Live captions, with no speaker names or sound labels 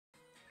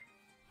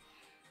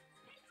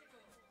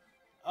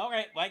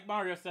Okay, like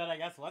Mario said, I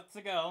guess let's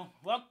go.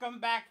 Welcome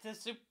back to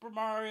Super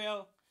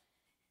Mario.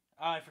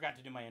 I forgot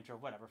to do my intro.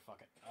 Whatever, fuck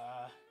it.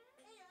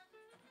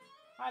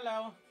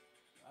 Hello.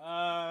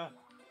 I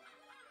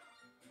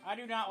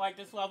do not like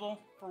this level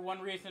for one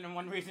reason and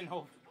one reason.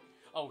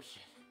 Oh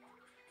shit.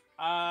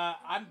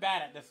 I'm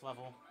bad at this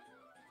level.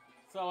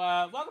 So,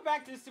 welcome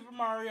back to Super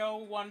Mario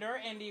Wonder.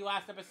 In the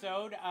last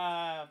episode,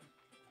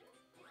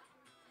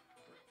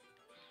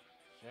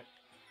 shit.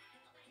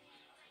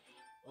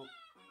 Oh.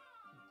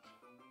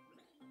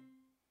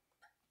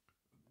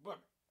 But,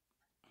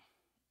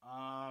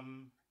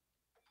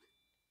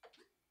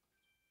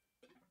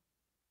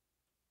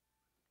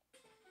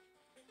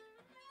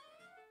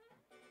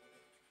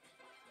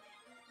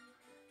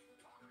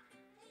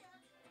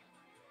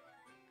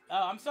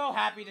 I'm so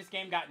happy this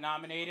game got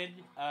nominated.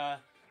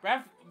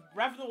 Breath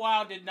of the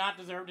Wild did not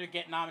deserve to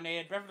get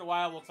nominated. Breath of the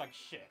Wild looks like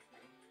shit.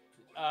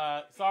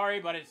 Sorry,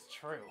 but it's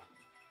true.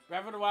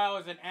 Breath of the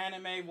Wild is an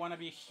anime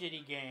wannabe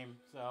shitty game,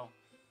 so...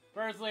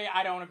 Personally,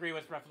 I don't agree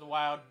with Breath of the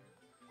Wild.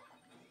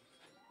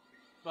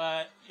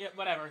 But, yeah,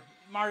 whatever.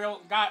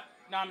 Mario got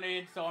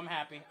nominated, so I'm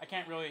happy. I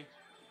can't really...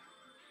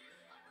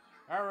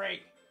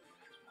 Alright.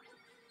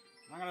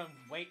 I'm not gonna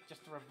wait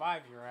just to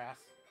revive your ass.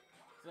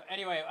 So,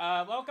 anyway,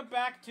 welcome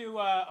back to,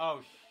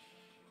 I'm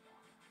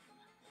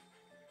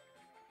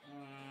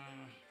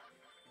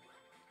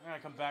gonna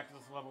come back to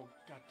this level.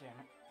 God damn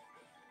it.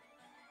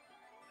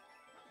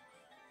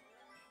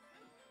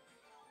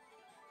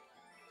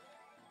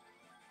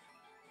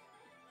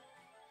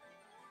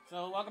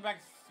 So, welcome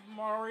back to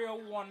Mario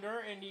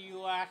Wonder in the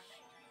last...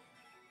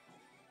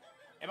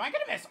 Am I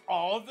gonna miss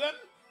all of them?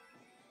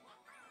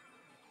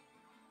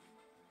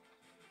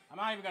 I'm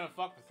not even gonna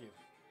fuck with you.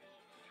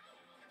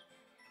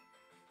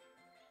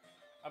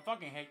 I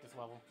fucking hate this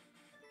level.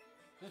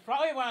 This is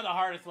probably one of the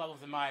hardest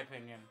levels in my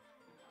opinion.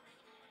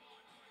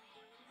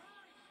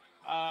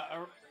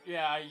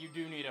 Yeah, you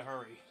do need to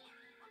hurry.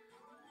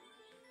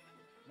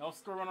 No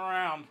screwing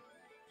around.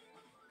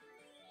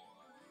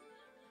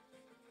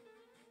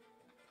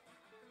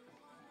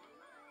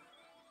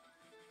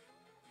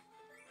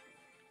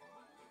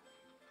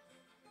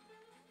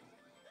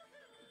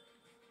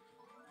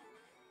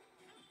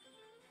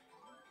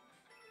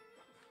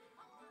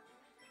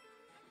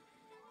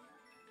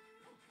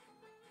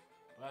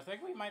 But I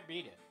think we might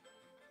beat it.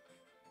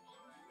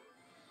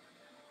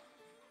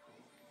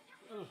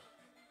 Ugh.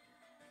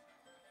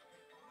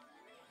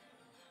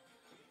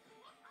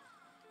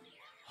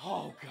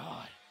 Oh,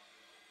 God.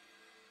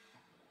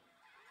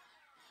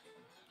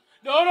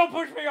 No, don't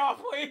push me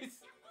off, please!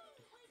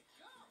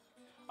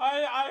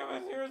 I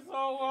was here so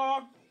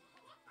long!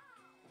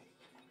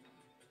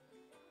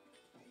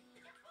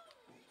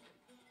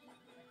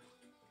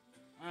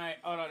 Alright,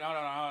 hold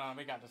on.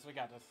 We got this.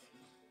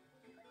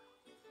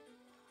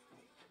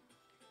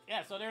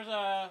 Yeah, so there's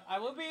I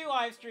will be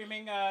live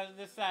streaming,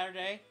 this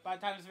Saturday. By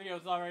the time this video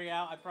is already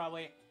out, I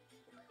probably...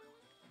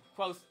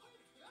 Close...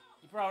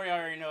 You probably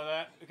already know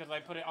that, because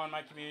I put it on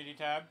my community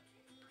tab.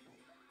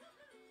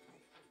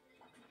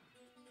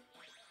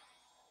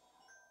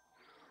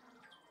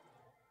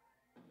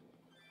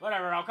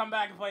 Whatever, I'll come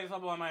back and play this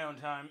level on my own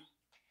time.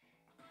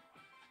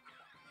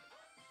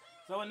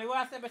 So in the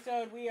last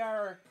episode, we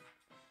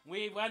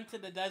went to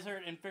the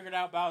desert and figured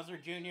out Bowser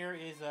Jr.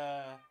 is,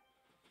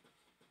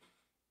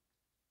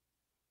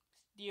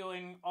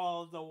 stealing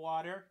all the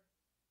water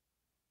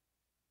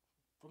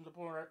from the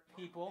poor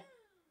people.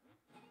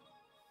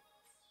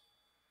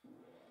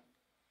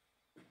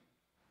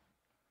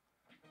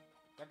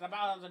 But the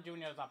Bowser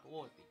Jr. is up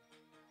worthy.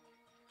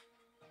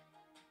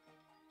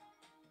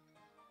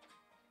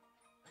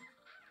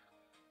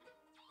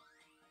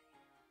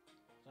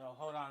 So,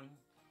 hold on.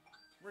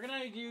 We're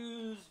gonna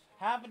use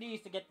half of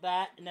these to get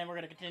that, and then we're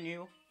gonna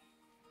continue.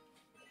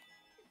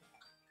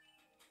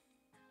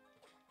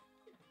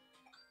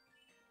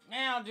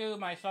 And I'll do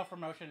my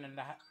self-promotion and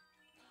that.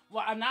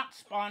 Well, I'm not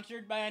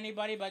sponsored by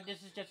anybody, but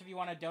this is just if you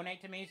want to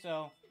donate to me,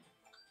 so...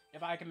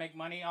 If I can make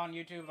money on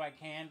YouTube, I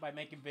can by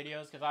making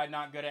videos, because I'm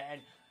not good at...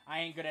 I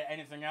ain't good at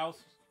anything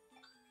else.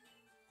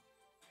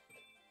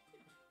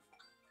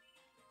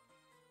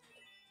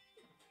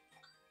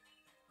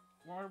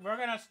 We're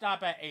gonna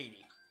stop at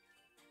 80.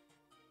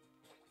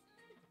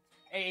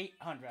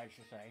 800, I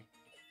should say.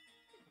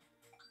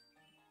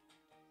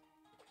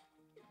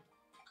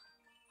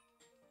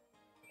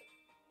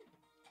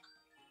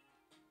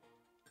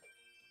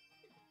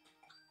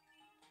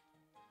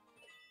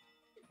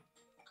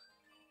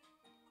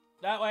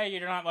 That way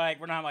you're not like,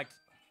 we're not like...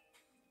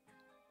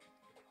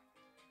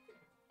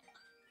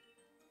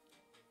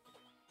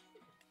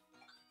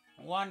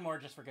 One more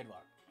just for good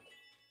luck.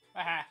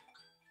 Haha.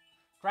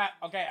 Crap.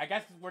 Okay, I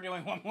guess we're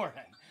doing one more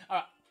then.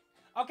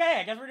 Okay,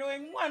 I guess we're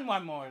doing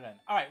one more then.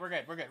 Alright, we're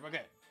good.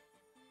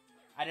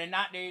 I did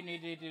not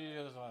need to do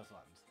those last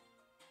ones.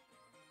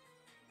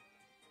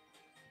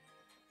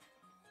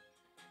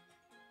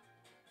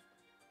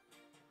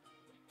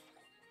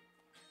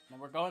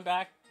 And we're going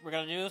back. We're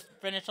gonna do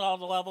finish all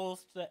the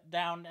levels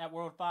down at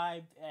World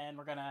 5, and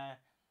we're gonna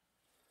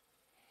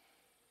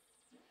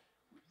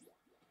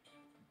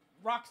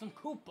rock some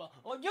Koopa,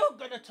 or you're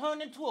gonna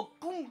turn into a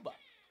Goomba.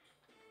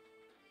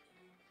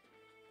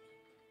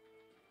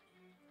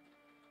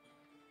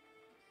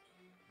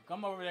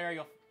 Come over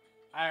there,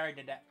 I already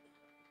did that.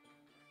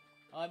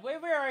 We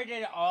already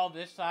did all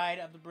this side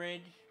of the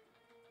bridge.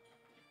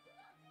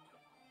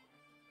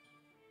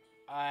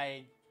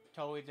 I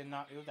totally did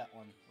not do that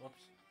one.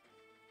 Whoops.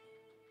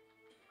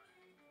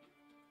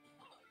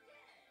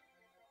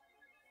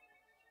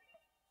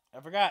 I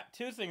forgot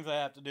 2 things I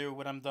have to do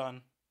when I'm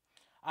done.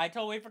 I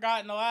totally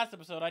forgot in the last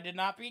episode I did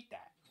not beat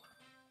that.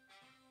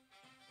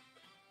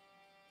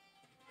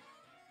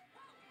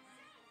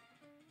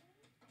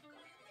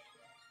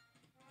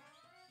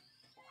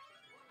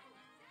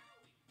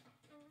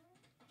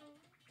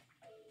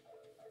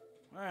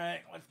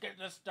 Alright, let's get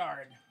this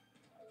started.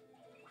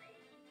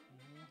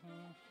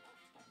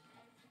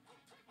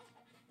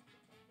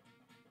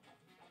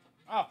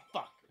 Oh,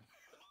 fuck.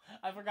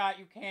 I forgot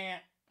you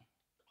can't.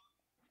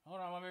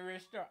 Hold on, let me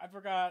restart. I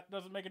forgot.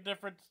 Doesn't make a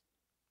difference.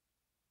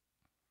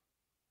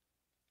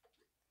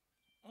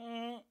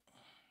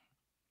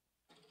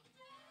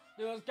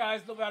 Those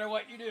guys, no matter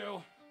what you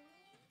do.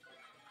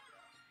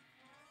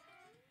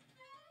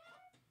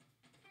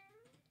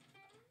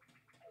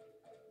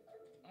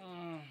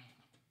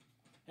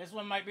 This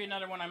one might be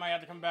another one I might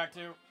have to come back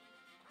to.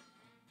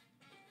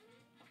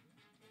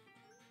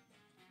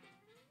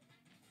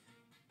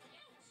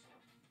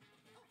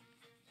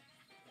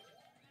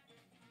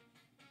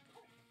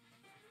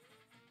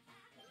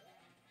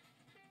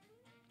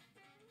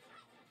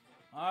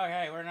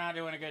 Okay, we're not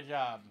doing a good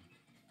job.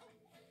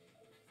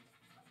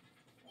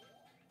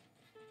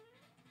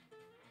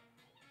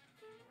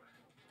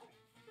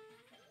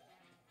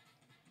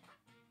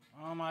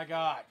 Oh my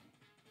god.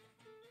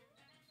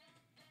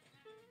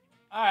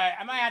 Alright,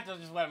 I might have to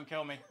just let him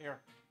kill me. Here,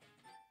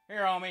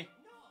 homie.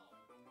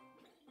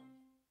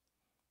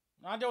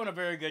 Not doing a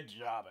very good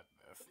job at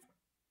this.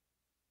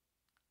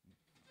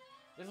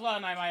 This is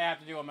one I might have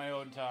to do on my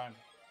own time.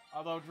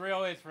 Although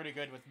Drill is pretty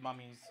good with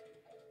mummies.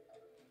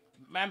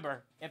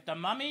 Remember, if the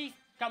mummy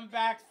comes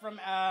back from,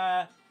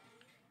 how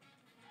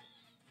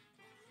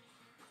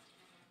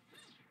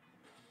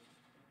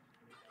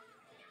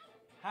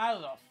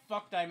the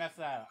fuck did I mess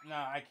that up? No,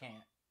 I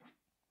can't.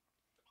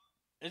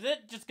 Is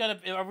it just gonna,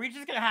 are we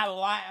just gonna have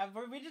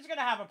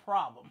a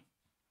problem?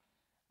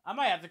 I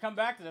might have to come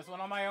back to this one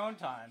on my own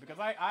time, because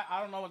I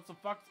don't know what the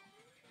fuck.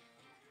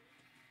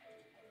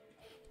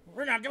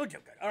 We're not doing too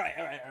good. Alright.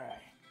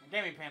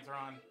 Gaming pants are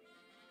on.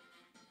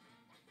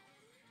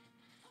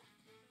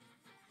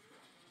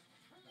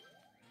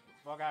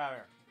 Fuck out of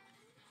here.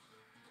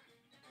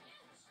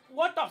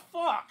 What the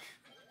fuck?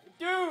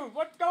 Dude,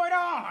 what's going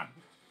on?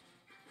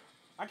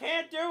 I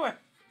can't do it.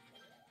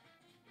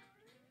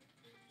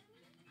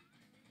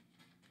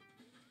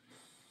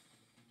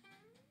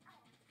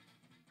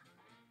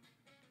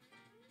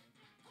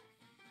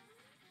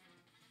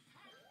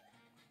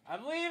 I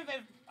believe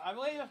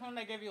it's when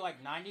they give you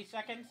like 90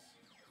 seconds.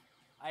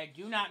 I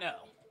do not know.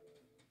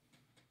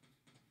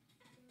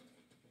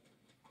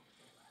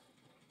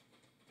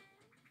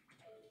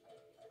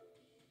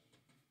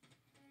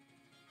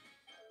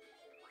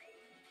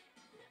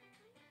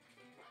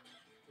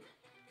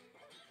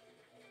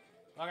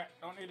 Okay,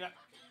 don't need that.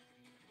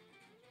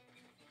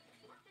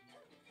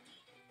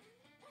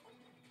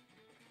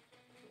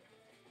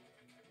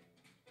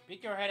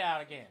 Peek your head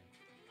out again.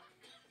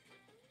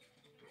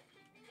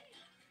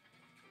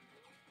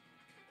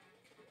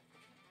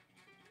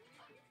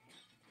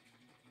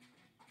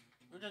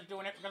 We're just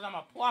doing it because I'm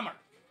a plumber.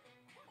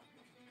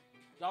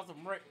 Y'all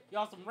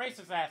some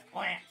racist ass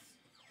plants.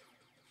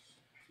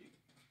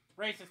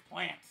 Racist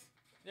plants.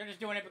 They're just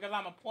doing it because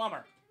I'm a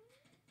plumber.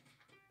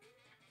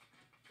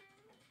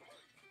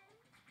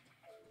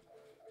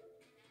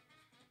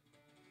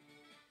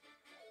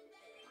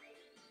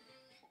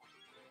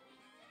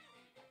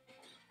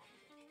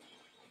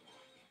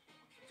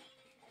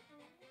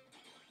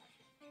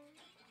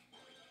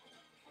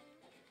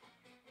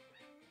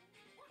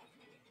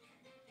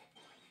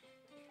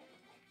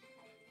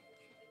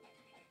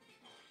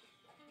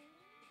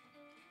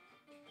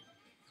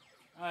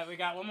 Alright, we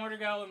got one more to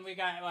go, and we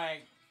got,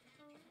 like...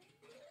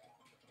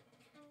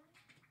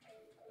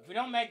 If we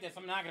don't make this,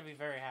 I'm not gonna be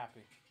very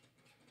happy.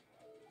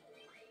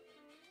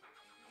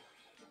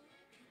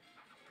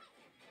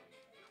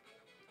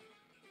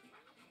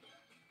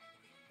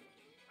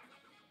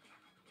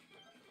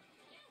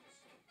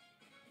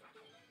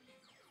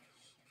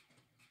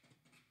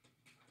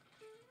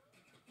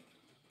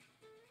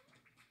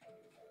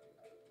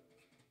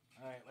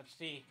 Alright, let's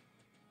see.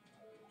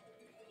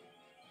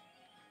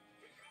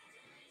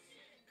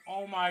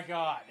 Oh my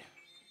god.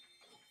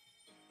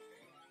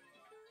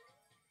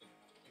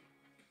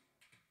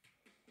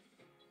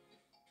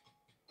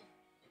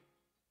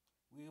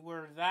 We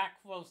were that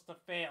close to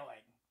failing.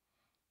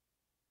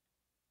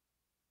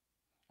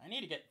 I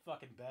need to get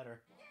fucking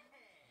better.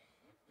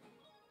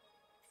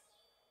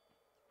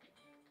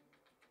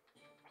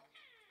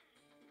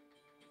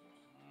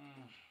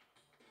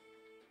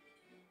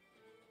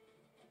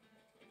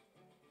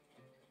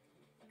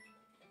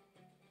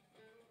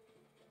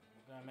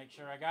 Gonna make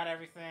sure I got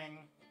everything.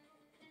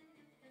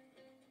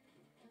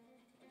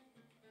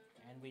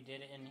 And we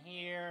did it in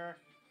here.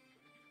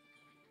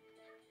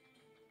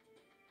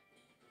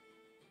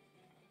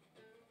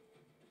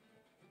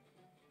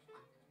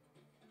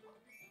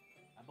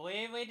 I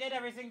believe we did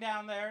everything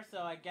down there, so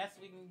I guess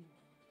we can...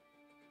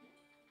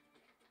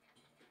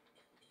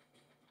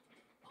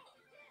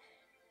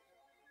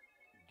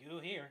 go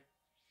here.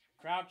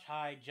 Crouch,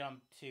 high,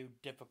 jump to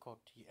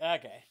difficulty.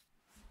 Okay.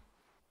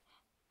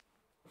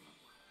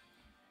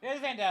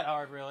 This ain't that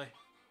hard, really.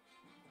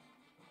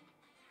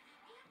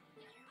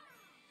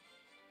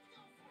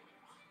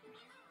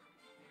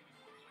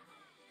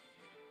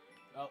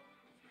 Oh.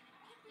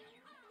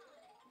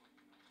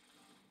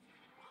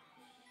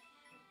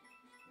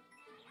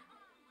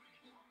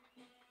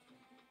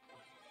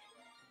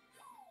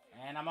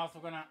 And I'm also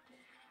gonna...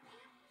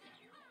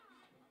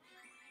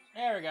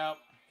 there we go.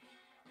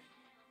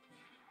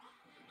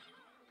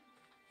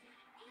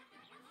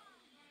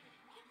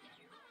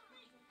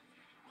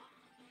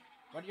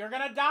 But you're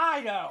gonna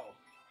die, though!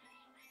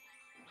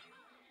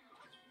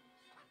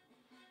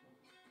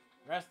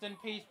 Rest in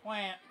peace,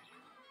 plant.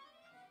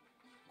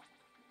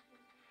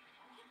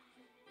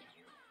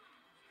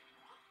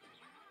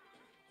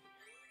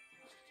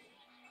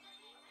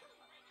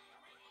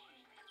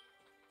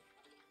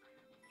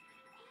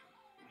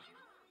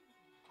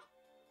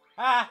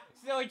 Ah!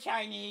 Silly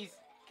Chinese!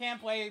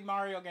 Can't play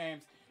Mario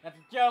games. That's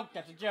a joke,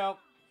 that's a joke.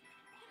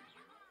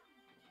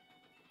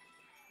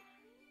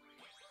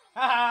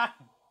 Haha!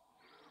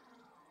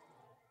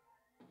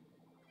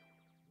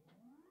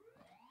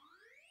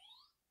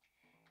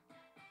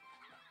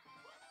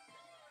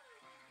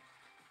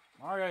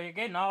 Mario, you're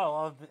getting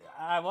all of...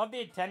 I love the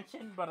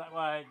attention, but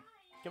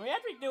can we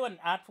actually do an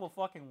actual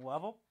fucking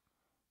level?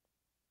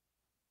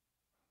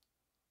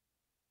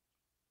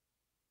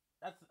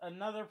 That's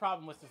another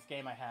problem with this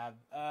game I have.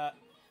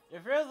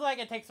 It feels like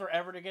it takes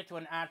forever to get to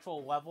an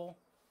actual level.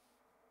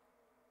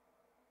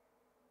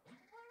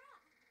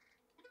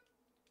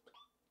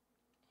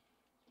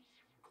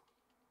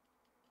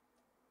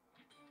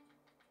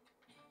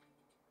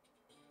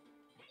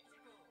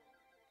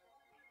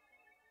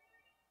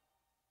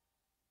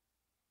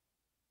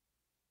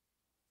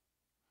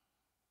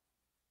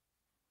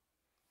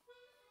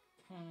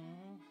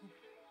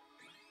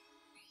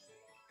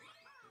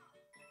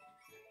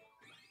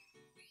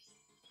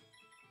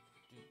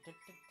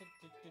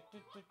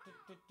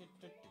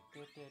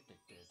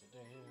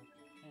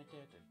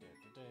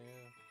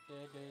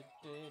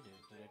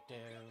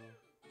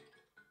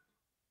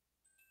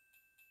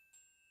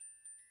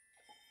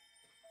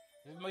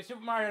 This is my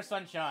Super Mario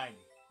Sunshine.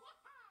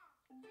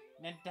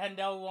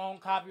 Nintendo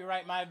won't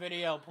copyright my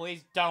video.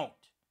 Please don't.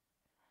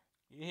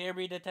 You hear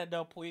me,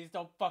 Nintendo? Please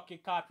don't fucking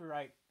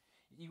copyright.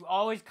 You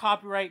always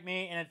copyright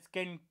me, and it's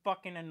getting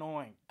fucking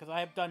annoying. Because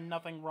I have done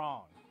nothing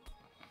wrong.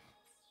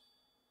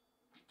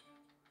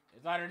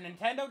 It's either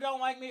Nintendo don't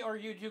like me, or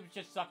YouTube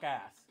just suck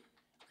ass.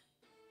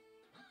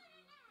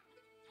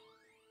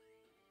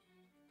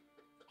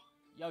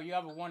 Yo, you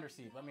have a Wonder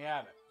Seed. Let me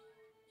have it.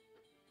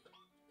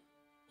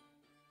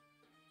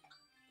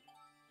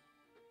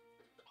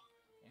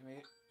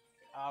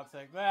 I'll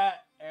take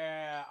that,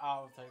 and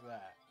I'll take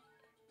that.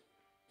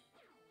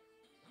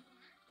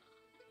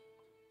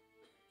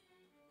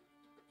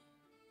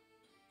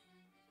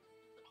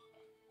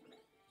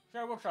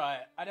 Sure, we'll try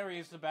it. I never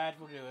used the badge,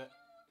 we'll do it.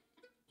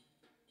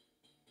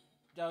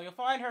 So, you'll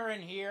find her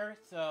in here,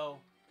 so...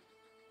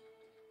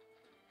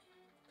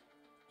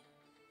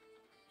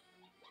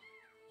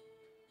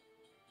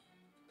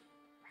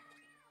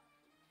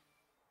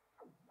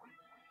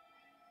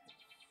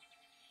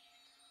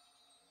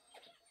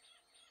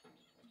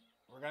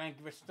 we're gonna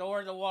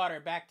restore the water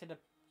back to the...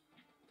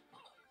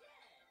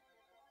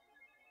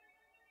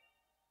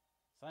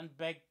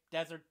 Sun-baked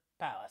desert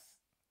palace.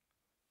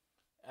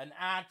 An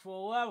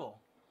actual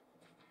level.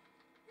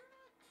 You're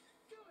not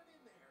going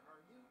in there, are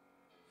you?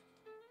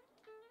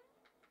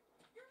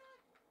 You're not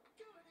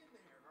going in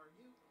there, are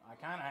you? I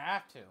kinda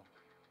have to.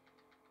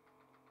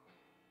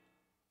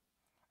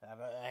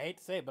 I hate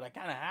to say it, but I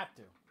kinda have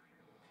to.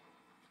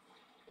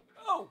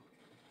 Oh!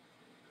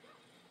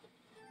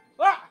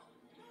 Ah!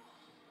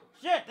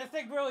 Shit, this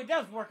thing really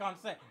does work on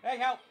set. Hey,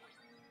 help!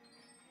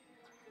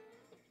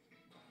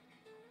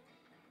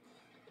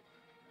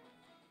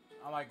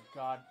 Oh my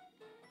god.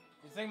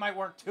 This thing might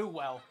work too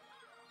well.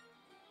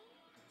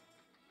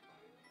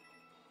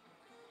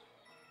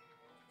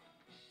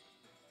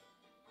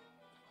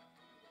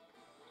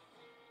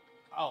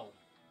 Oh.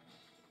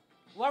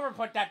 Whoever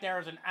put that there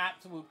is an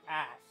absolute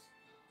ass.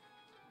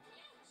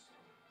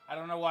 I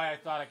don't know why I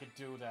thought I could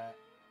do that.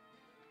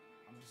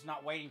 I'm just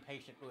not waiting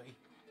patiently.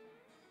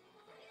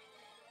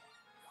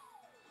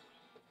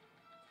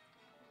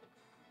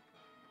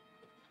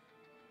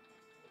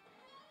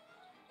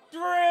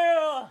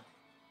 Drill!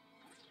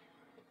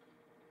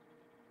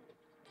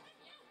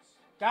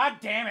 God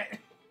damn it!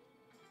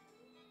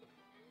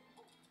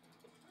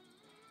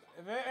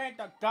 If it ain't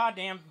the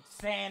goddamn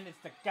sand, it's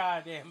the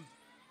goddamn...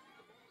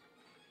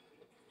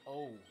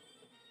 Oh.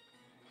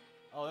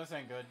 Oh, this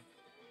ain't good.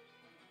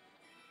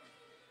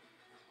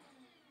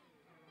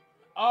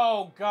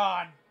 Oh,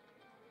 God.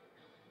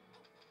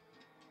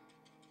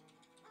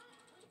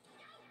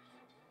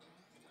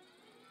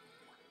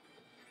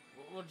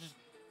 We'll just...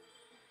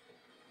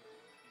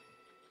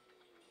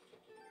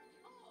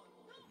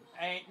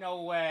 Ain't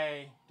no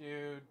way,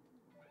 dude.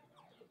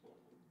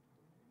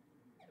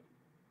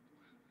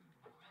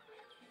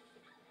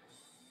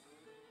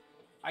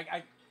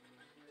 I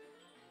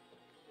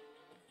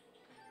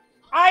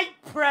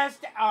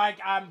pressed...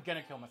 I'm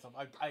gonna kill myself.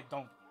 I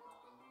don't...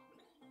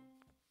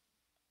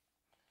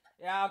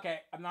 Yeah, okay.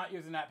 I'm not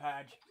using that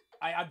patch.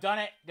 I've done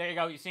it. There you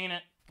go. You've seen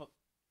it. But...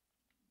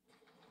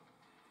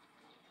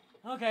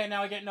 Okay,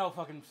 now I get no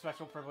fucking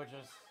special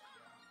privileges.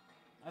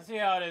 I see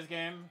how it is,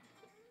 game.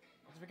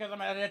 It's because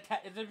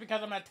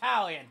I'm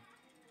Italian.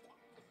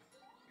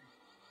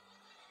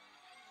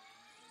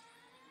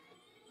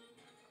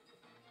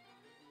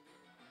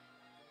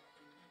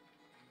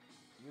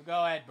 You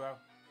go ahead, bro.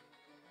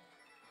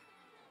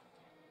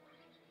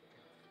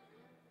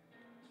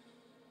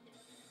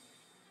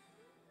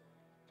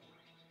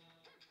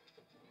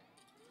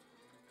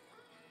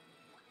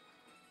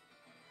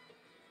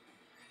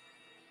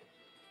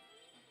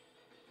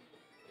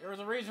 There was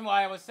a reason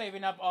why I was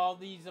saving up all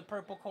these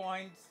purple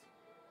coins.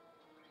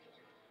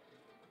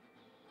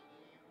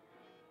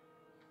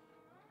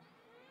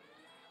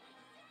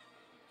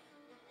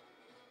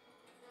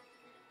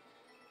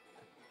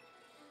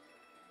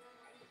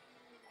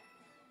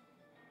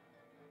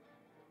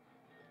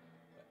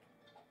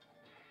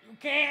 You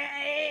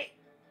can't...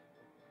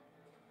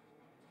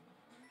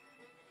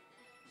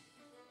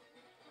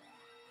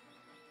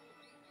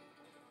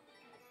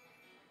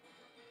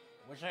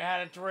 Wish I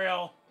had a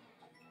drill.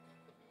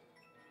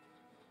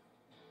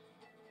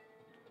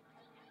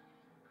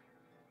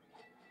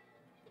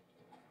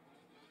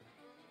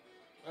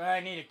 I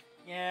need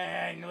a...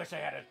 Yeah, I wish I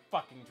had a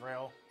fucking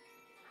drill.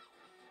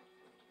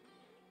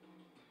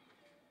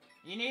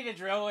 You need a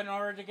drill in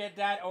order to get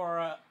that,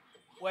 or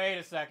wait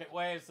a second,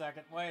 wait a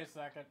second, wait a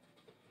second.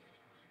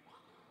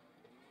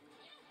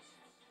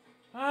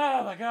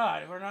 Oh my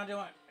god, we're not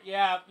doing...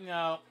 Yeah,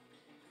 no.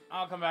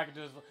 I'll come back and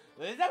do this.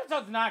 This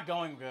episode's not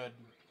going good.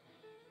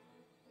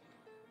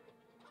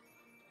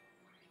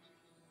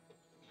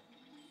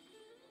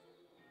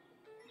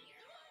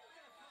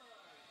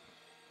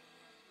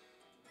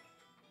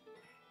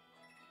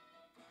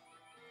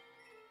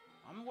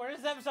 Where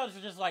this episode's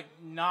just, like,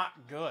 not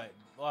good.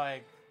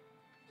 Like...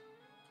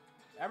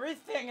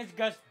 Everything is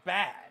just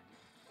bad.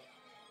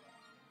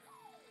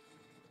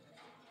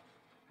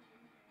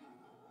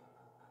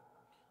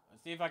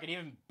 Let's see if I can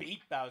even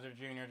beat Bowser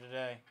Jr.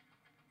 today.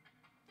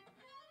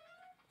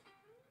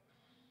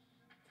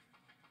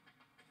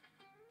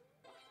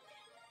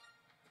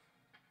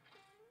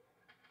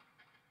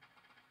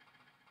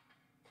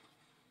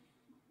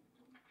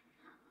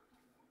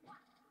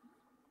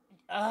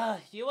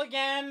 You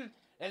again?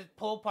 This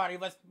pool party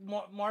was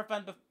more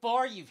fun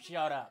before you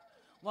showed up.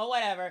 Well,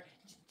 whatever.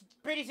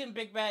 Pretty soon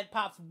Big Bad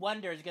Pop's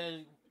Wonder is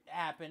gonna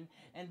happen,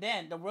 and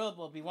then the world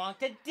will belong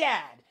to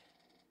Dad.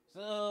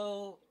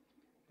 So,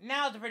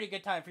 now's a pretty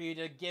good time for you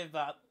to give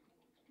up.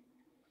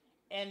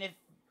 And if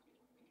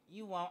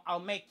you won't, I'll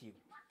make you.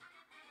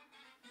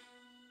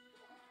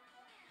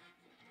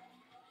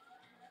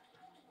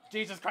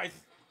 Jesus Christ.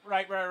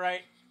 Right.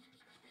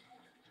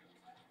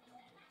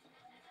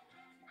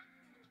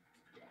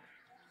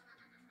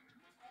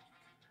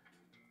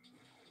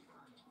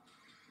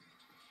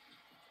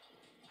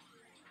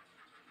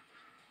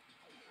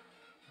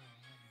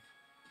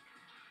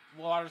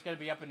 Water's gonna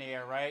be up in the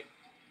air, right?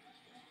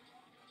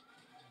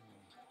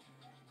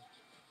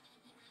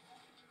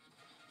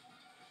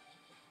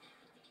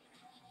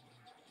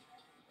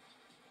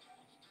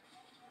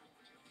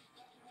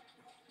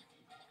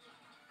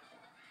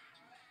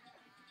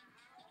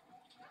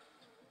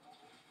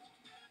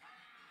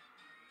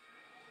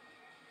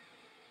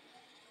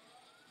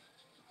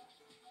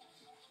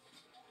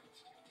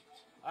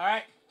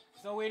 Alright,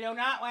 so we do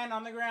not land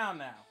on the ground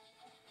now.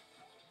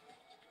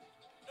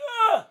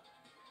 Ugh!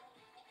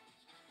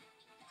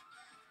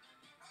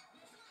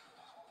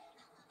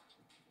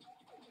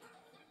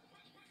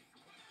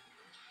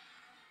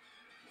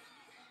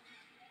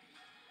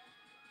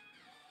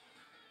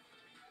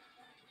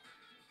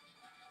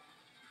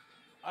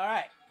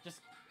 Alright,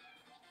 just...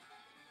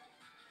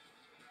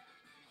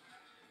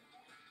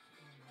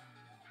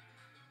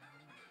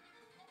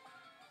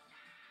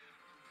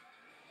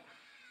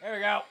 There we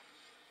go.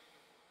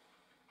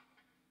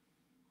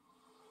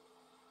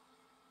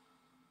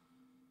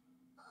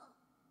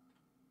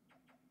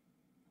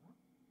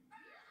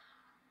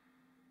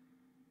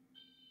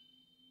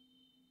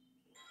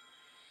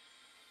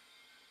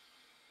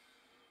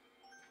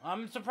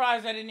 I'm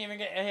surprised I didn't even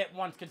get a hit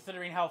once,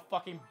 considering how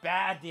fucking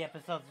bad the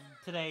episode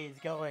today is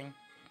going.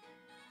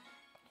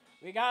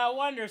 We got a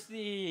Wonder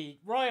Seed.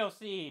 Royal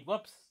Seed.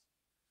 Whoops.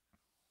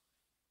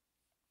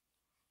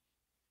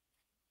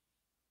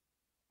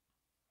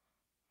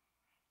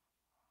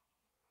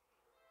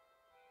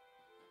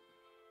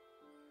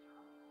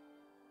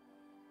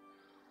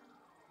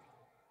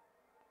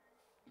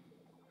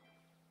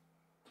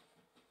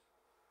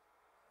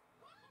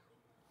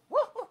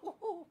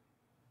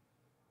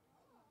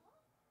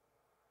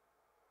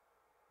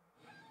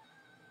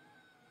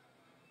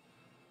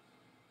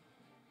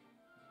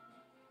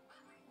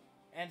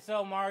 And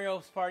so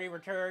Mario's party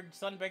returned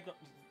Sunbaked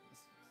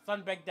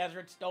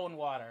Desert Stone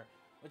Water.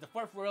 With the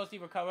fourth royalty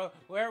recovered,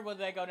 where will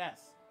they go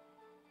next?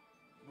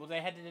 Will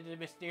they head to the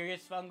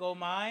mysterious fungal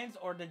mines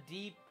or the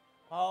deep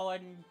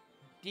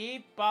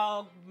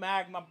bog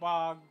magma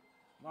bog?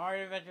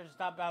 Mario Adventure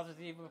stop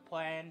Bowser's evil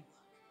plan.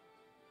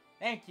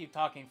 Thank you,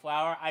 Talking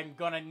Flower. I'm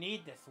gonna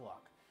need this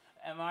luck.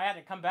 And I had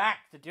to come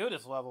back to do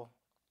this level.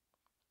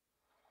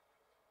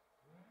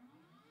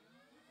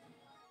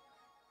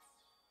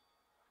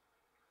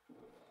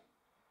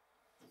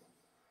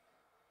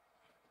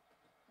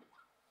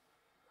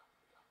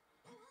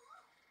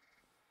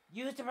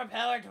 Use the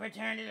propeller to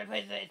return to the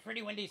place. It's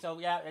pretty windy, so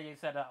yeah, you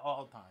said that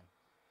all the time.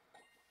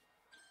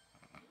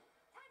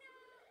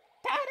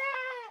 Ta-da!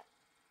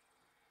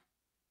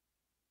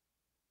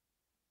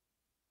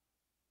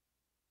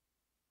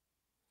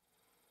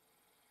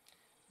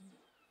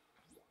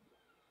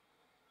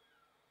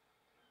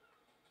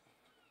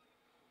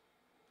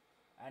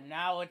 And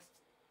now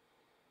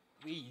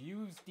we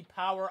use the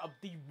power of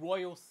the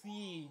royal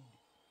seed.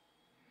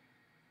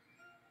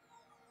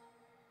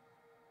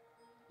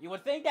 You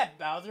would think that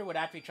Bowser would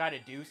actually try to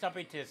do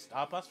something to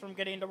stop us from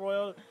getting the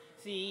royal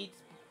seeds.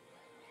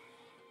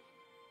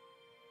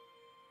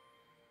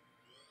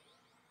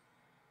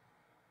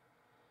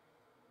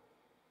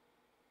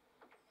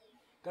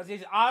 Because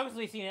he's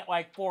obviously seen it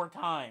like 4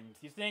 times.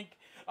 You think,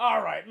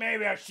 alright,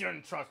 maybe I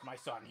shouldn't trust my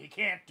son. He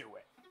can't do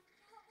it.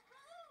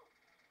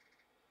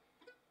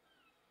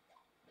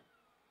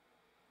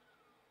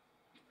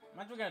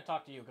 I'm actually gonna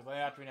talk to you, because I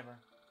actually never...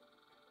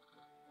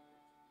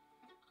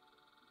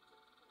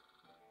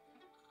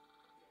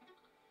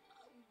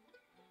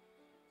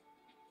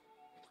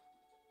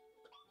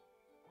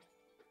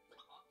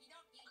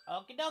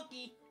 Okie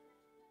dokie.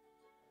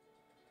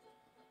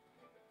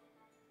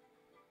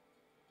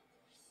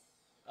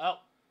 Oh.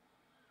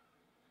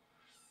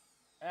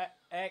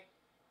 Hey.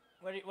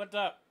 What's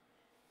up?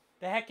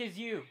 The heck is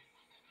you?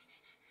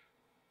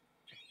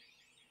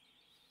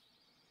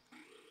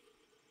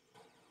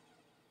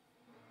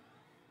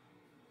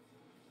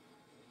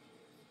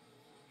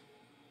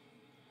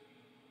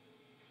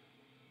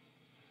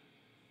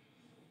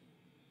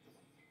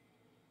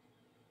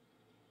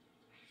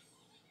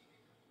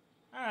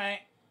 Alright.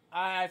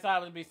 I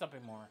thought it would be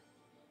something more.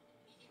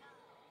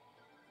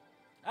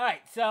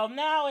 Alright, so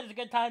now is a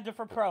good time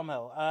for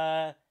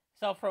promo.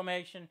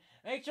 Self-promotion.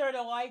 Make sure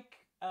to like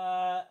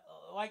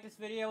this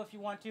video if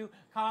you want to.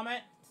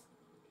 Comment,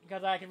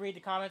 because I can read the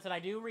comments, and I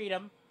do read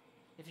them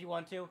if you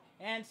want to.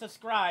 And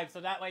subscribe,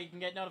 so that way you can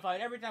get notified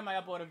every time I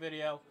upload a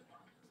video.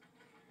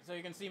 So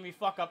you can see me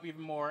fuck up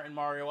even more in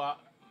Mario.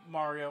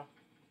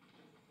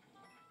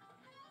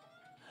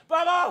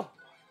 Bobo!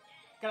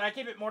 Can I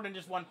keep it more than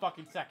just 1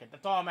 fucking second?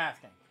 That's all I'm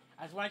asking.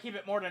 I just want to keep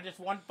it more than just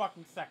 1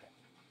 fucking second.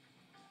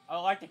 I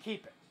would like to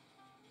keep it.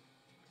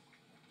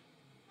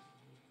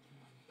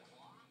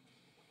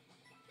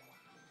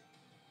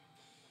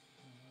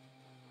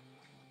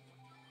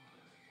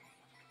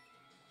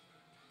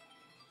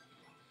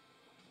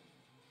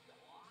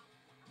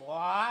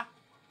 Blah.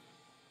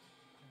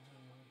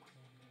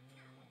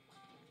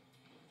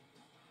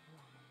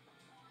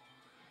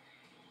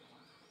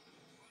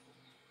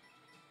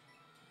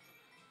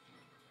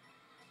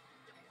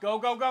 Go,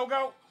 go, go,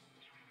 go!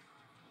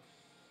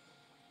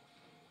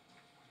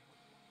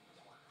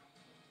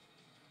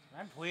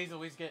 I'm pleased at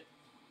least get...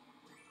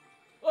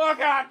 Oh,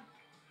 God!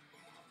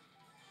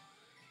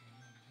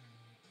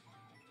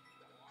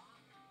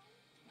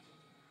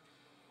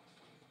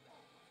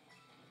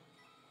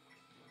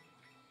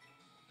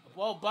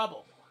 Whoa,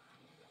 bubble.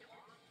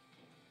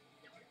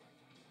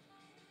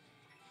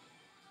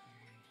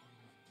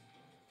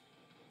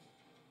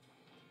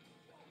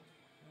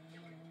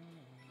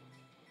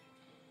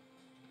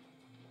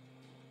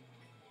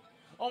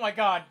 Oh my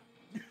God.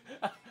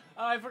 Oh,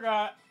 I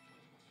forgot.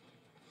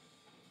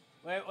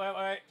 Wait.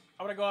 I'm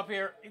gonna go up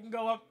here. You can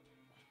go up.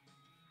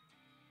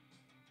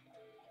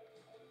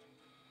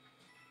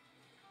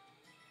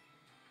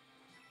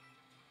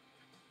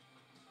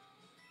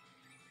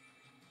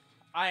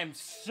 I am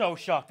so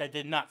shocked I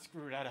did not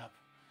screw that up.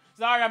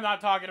 Sorry I'm not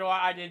talking a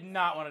lot. I did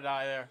not want to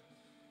die there.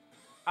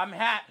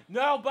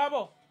 No,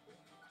 bubble.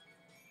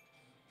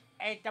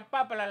 It's a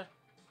bubble.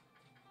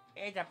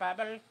 It's a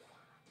bubble.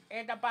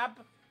 It's a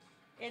bubble.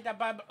 It's a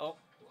bubble. Oh.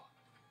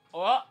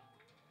 Oh.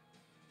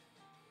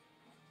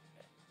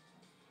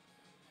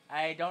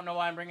 I don't know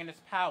why I'm bringing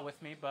this pal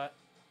with me, but...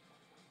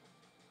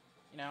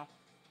 You know.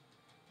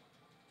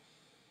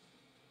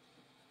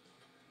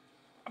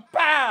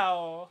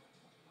 Pow!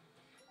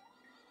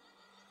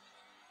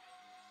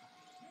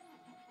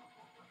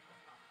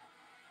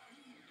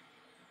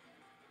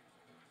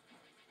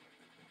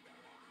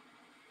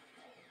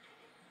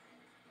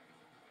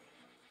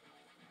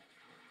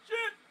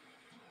 Shit!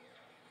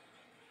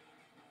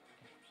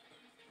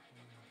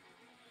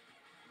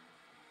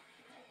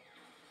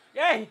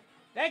 Yay!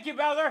 Thank you,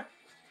 Bowser!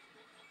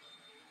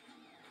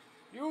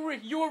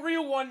 You a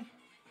real one!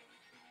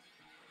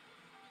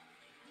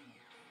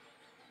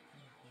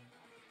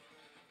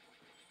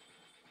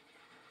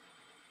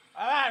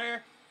 I'm out of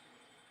here!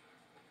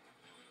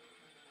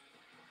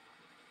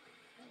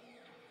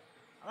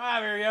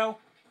 out of here, yo.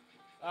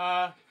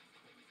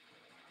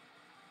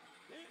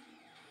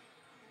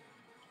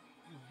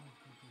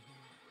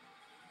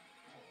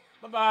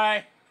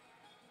 Bye-bye.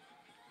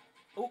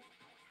 Oh.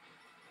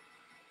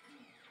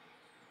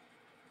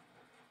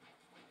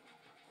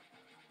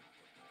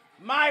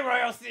 My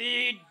royal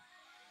seed.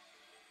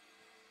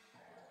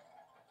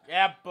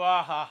 Yeah,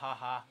 bah, ha, ha,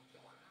 ha.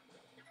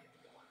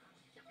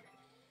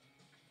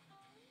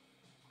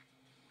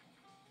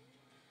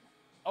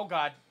 Oh,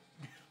 God.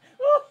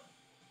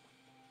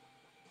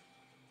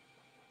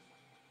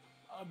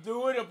 I'm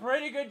doing a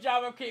pretty good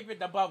job of keeping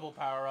the bubble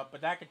power up,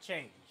 but that could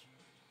change.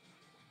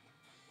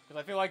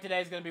 Because I feel like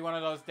today's going to be one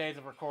of those days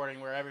of recording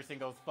where everything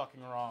goes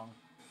fucking wrong.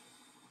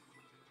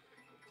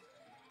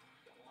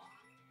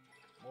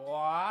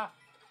 What?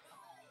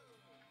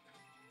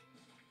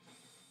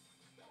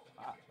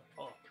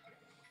 Oh.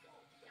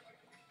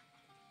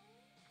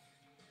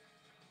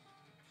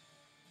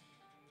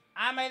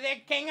 I'm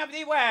the king of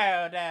the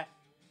world.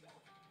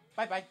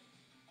 Bye-bye.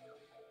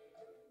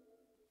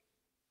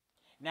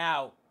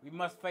 Now, we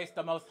must face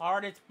the most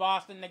hardest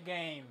boss in the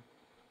game.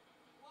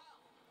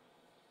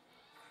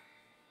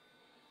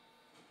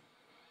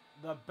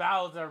 The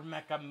Bowser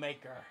Mecha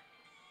Maker.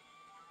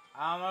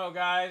 I don't know,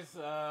 guys.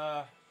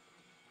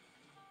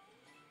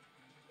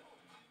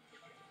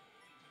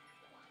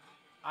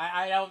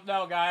 I don't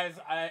know, guys.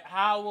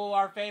 How will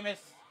our famous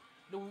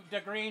the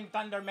Green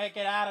Thunder make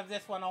it out of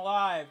this one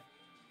alive?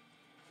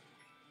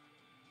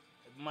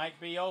 It might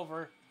be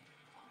over.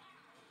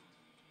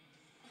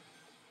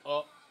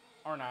 Oh,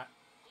 or not.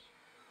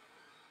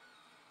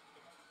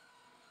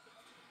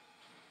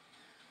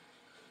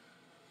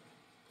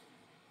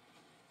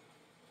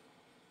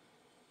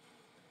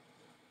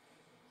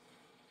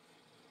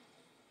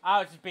 I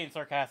was just being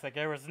sarcastic.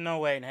 There was no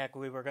way in heck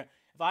we were gonna.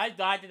 If I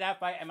died to that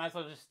fight, I might as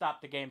well just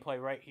stop the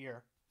gameplay right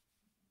here.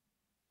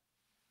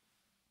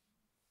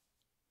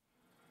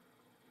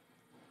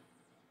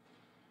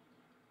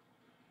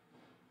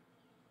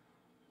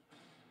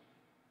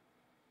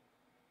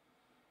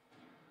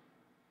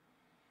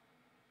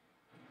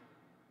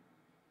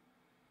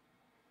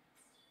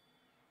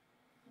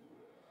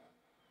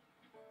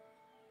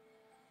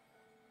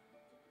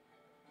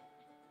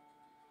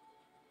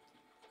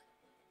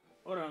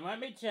 Hold on, let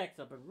me check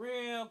something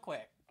real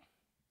quick.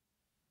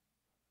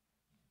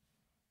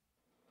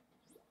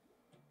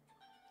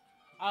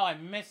 Oh, I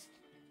missed.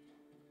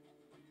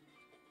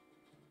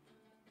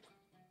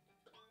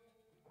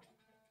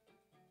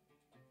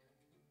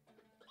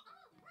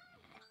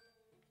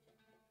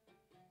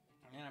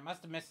 Man, I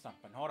must have missed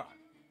something. Hold on.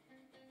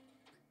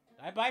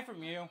 Did I buy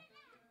from you?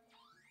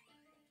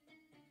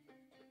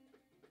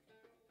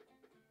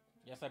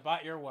 Yes, I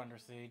bought your Wonder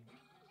Seed.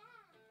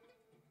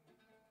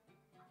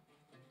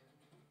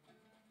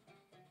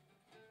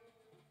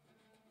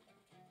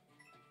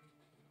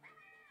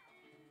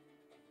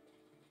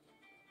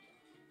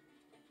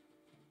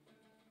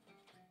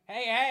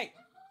 Hey, hey!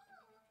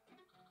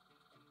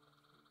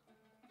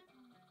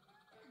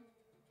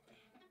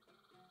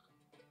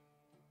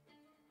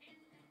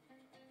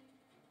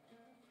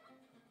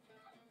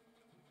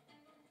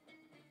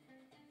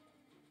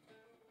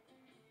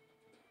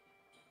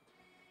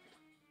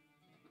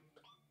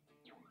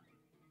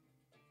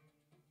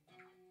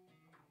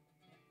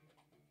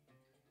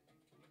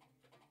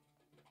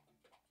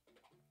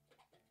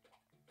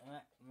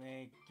 Let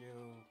me do...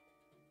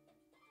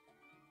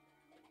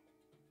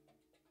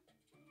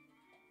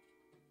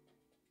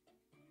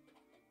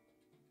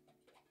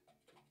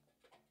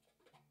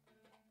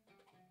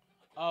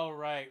 Oh,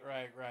 right.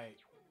 Right.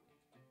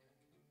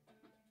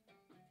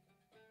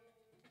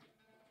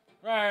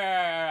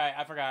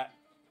 I forgot.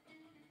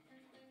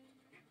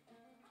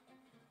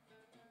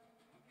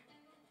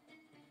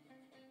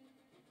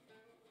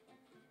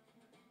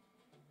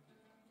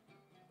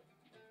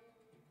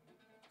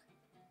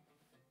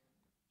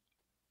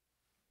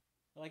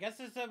 Well, I guess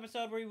this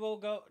episode we will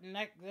go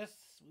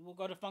we'll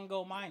go to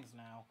Fungo Mines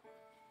now.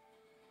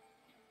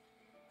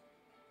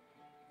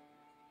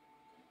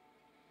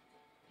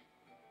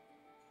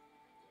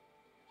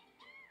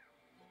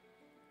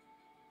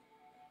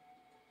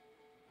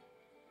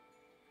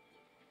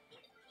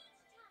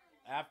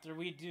 After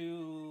we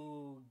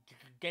do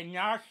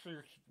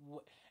Ganyash's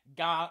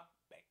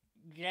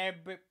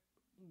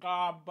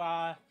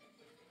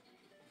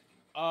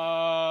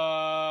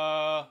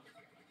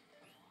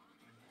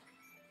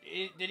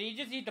did he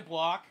just eat the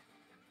block?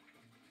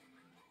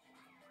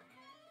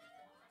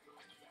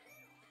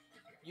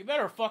 You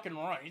better fucking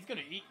run. He's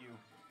gonna eat you.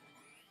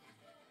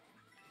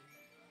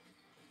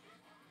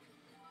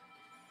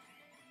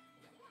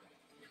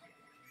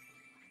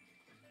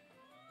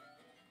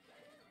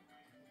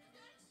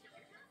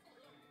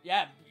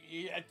 Yeah.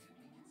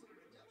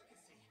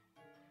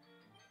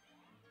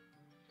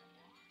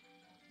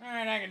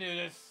 Alright, I can do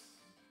this.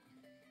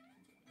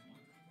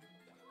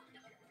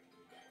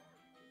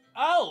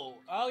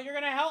 Oh, you're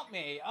gonna help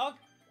me. Oh.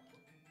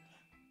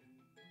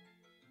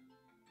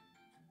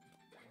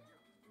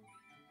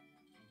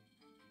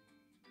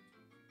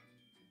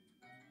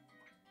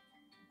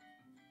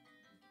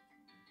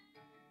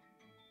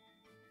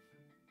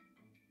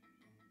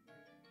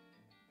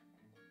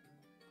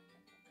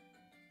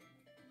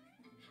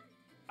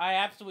 I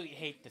absolutely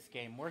hate this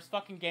game. Worst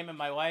fucking game in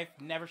my life.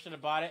 Never should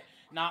have bought it.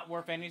 Not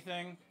worth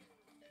anything.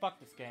 Fuck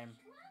this game.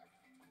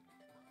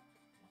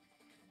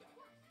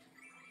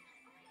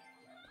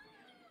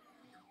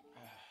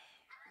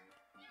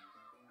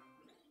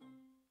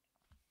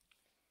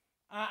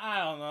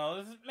 I don't know.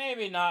 This is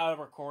maybe not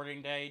a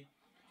recording day.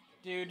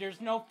 Dude, there's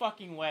no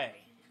fucking way.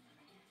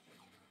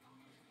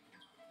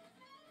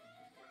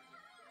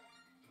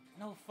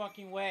 No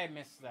fucking way I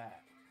missed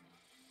that.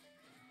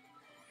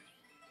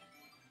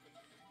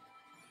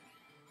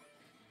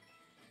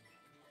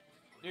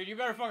 Dude, you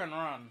better fucking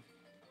run.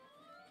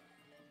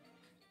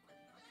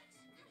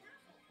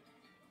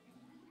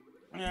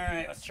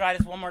 Alright, let's try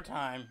this one more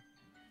time.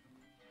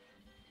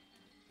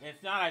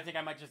 If not, I think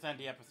I might just end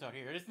the episode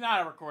here. It's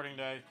not a recording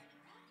day.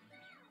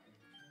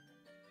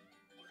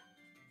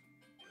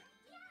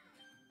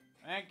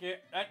 Thank you.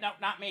 No,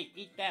 not me.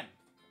 Eat them.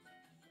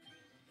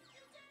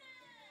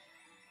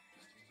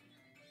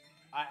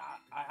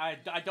 I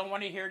don't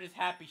want to hear this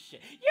happy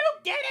shit. You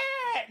did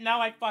it! No,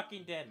 I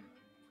fucking didn't.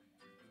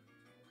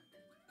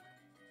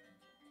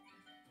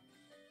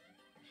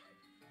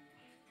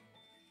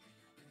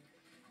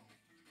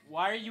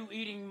 Why are you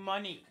eating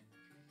money?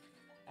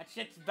 That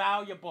shit's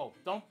valuable.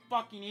 Don't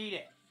fucking eat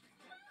it.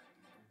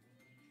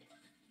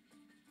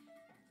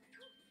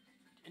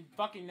 And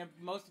fucking,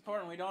 most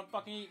importantly, don't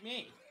fucking eat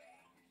me.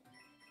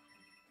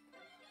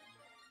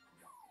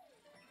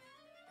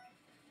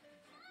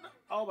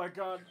 Oh my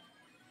god.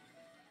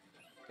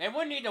 They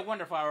wouldn't need the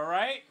Wonder Flower,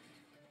 right?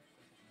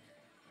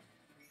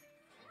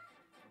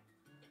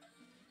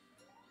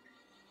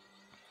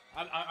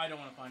 I don't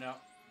want to find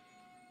out.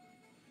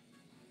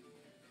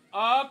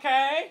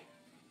 Okay.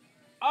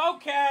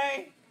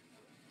 Okay.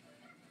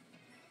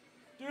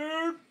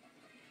 Dude.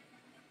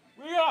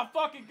 We gotta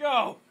fucking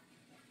go.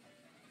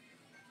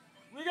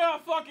 We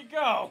gotta fucking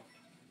go.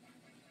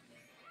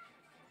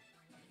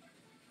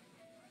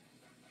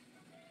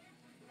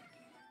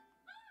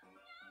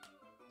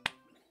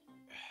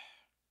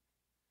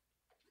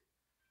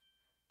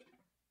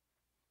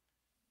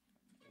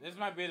 This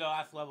might be the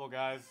last level,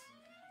 guys.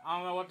 I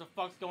don't know what the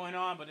fuck's going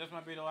on, but this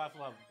might be the last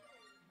level.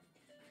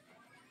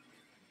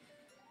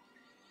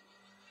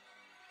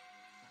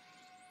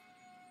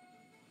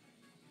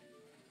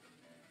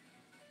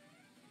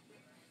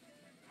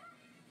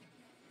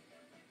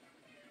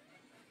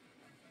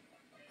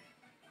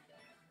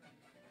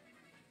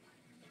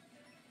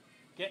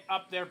 Get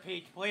up there,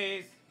 Peach,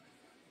 please.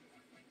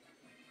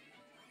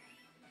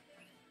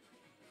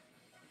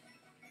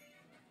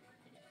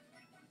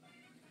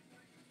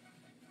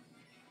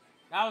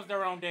 That was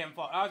their own damn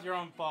fault. That was your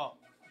own fault.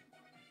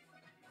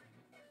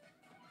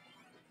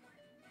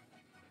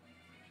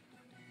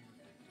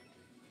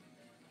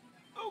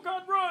 Oh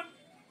god, run!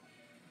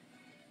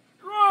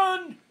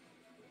 Run!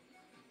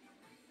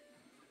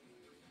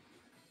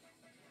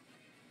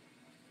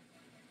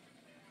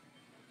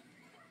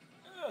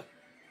 Ugh.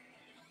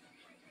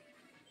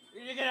 You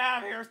need to get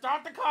out of here.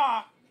 Start the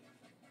car.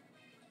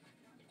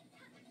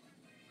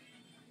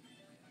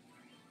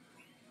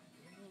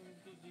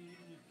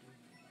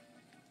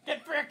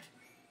 Get fricked!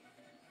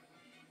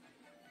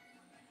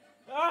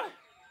 Ah!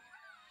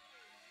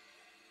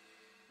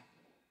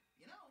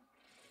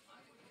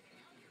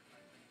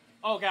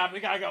 Oh god, we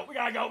gotta go, we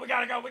gotta go, we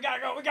gotta go, we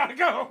gotta go, we gotta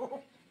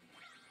go!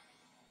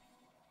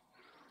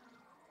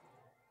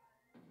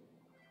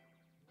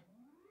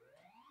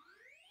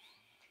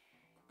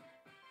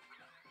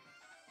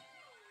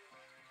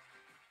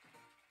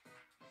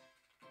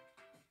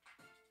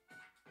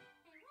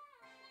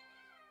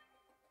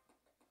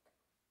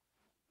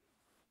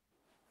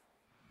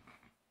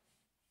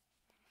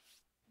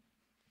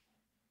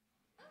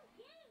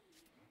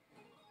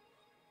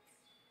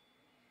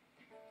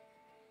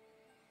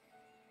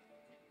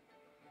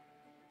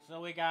 So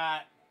we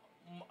got,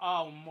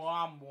 oh,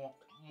 more.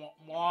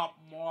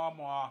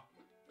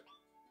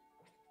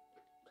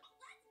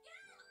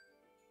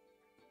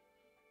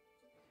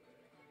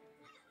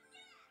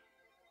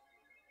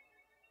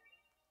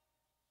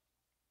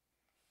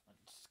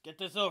 Let's get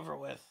this over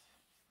with.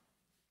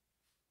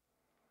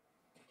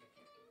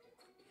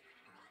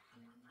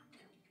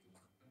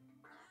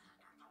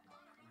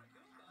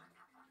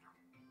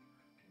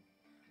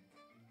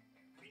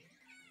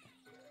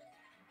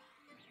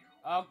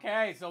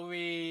 Okay, so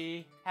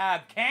we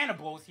have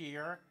cannibals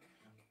here.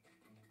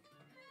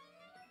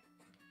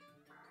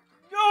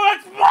 No,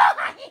 it's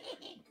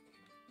mine!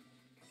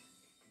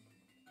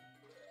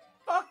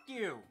 Fuck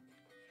you!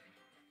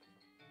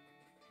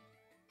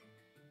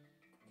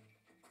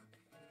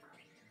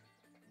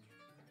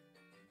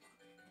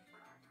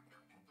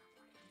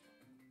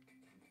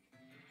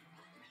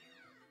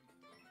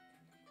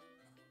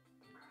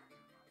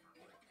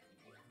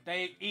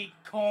 They eat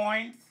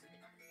coins?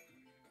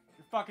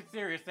 You're fucking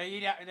serious.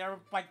 They're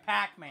like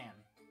Pac-Man.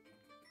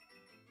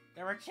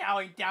 They're a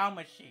chowing down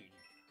machine.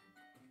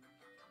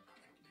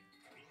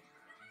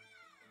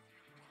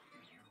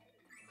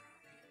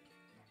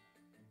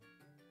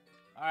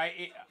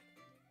 Alright,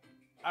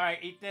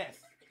 eat this.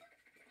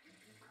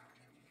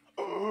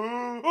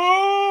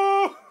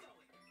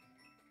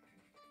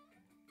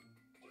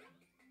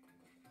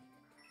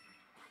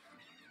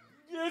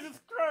 Jesus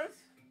Christ.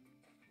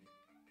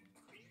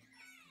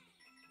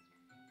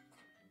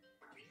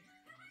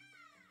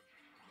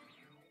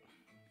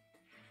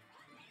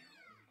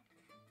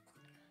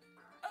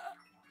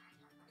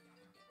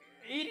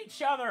 Eat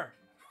each other.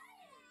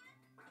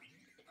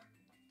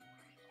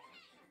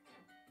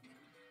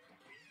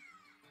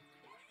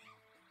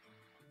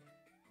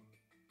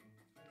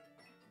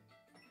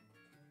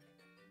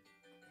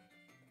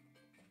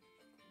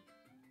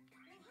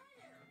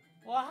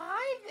 Well,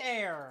 hi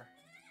there.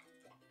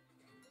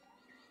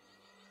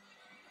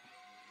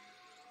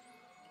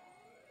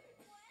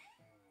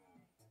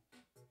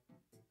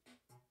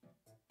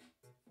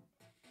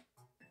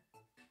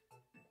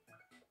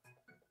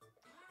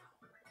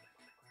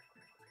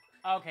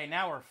 Okay,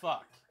 now we're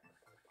fucked.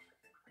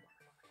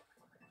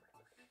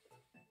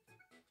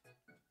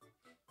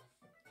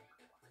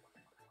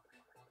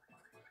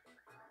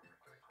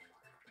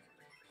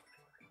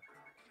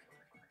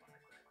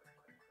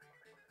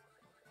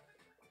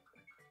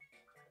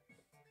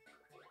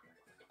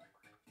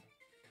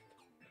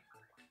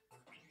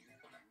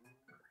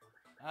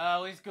 At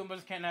least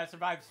Goombas can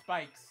survive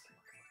spikes.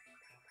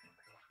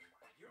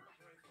 You're a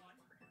brave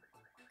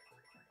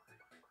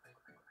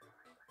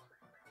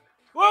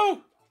one.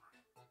 Woo!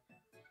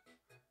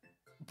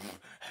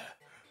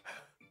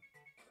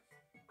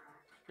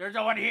 There's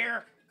no one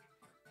here.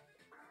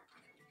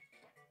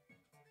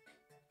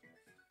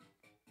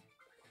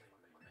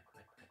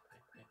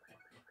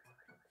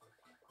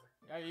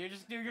 Yeah, you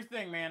just do your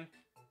thing, man.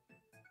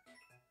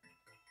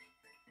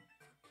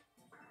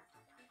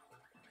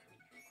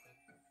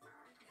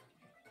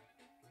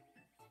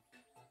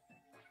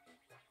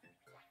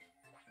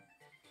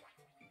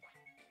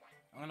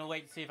 I'm gonna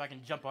wait and see if I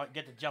can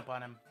get the jump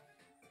on him.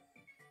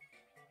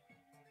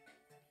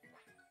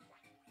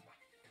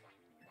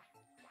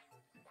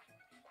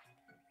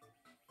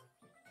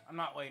 I'm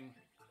not waiting.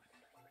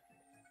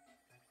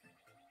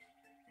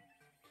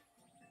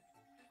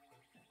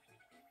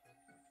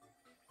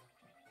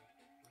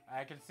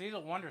 I can see the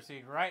Wonder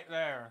Seed right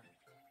there.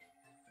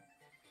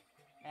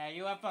 Yeah,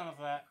 you have fun with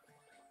that.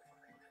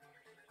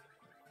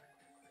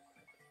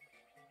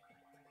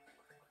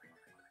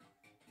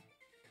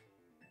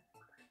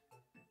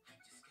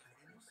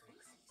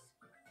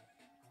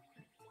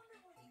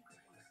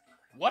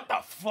 What the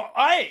fuck?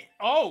 Hey!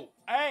 Oh!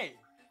 Hey!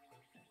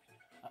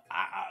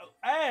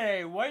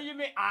 Hey! What do you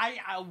mean?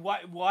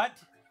 What?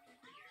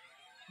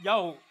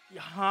 Yo!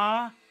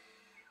 Huh?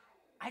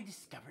 I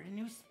discovered a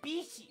new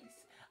species.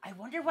 I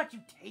wonder what you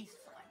taste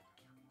like.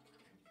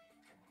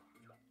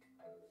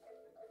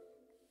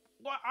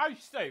 What I have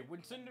to say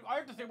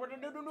we're a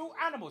new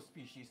animal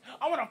species.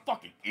 I wanna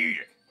fucking eat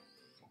it.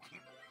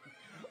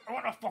 I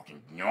wanna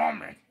fucking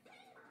yum it.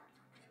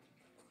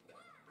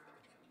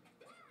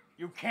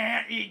 You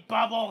can't eat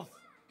bubbles.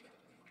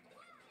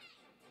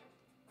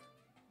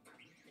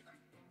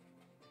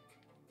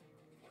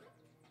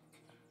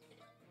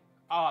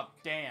 Oh,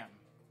 damn.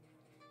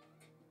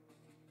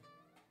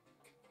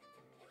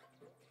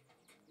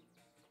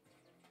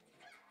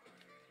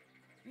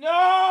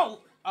 No!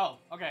 Oh,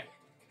 okay.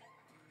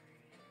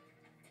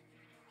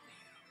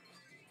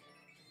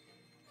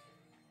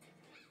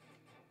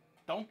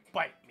 Don't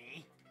bite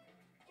me.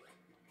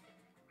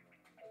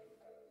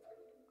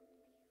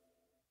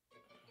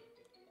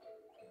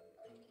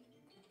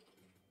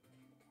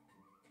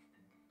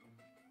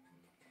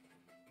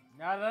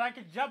 Now that I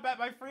can jump at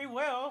my free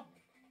will.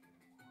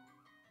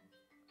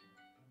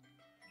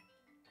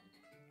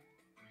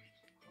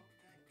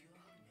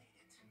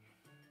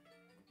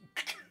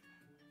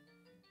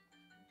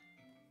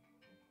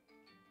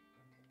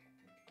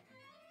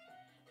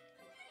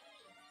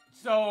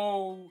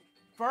 So,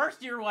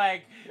 first you're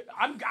like,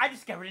 I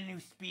discovered a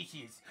new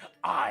species.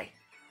 I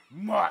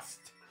must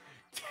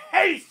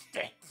taste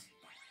it.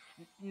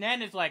 And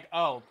then it's like,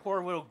 oh,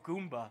 poor little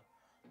Goomba.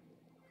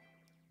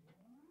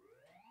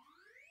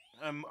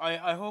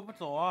 I hope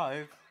it's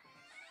alive.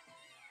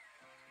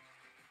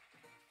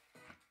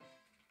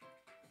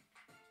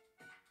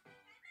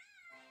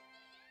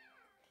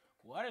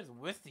 What is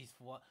with these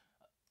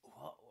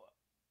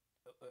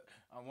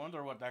I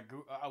wonder what that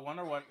I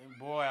wonder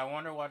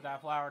what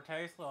that flower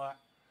tastes like.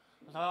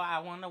 So I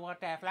wonder what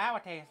that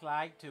flower tastes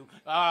like too.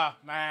 Ah,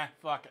 man,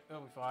 fuck it.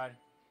 It'll be fine.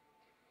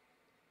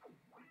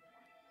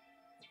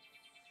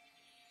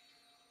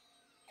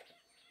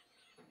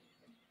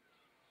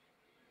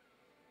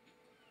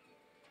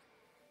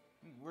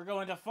 We're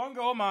going to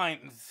fungal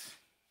mines.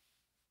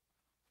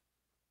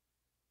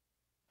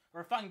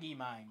 Or fungi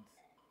mines.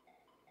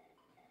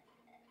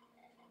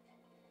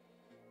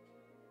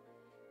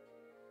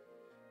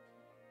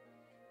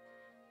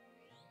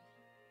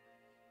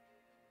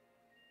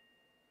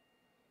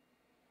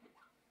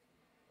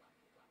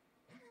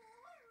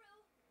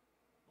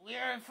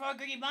 We're in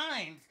fungi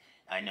mines.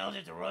 I know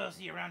there's a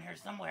royalty around here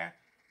somewhere,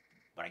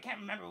 but I can't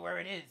remember where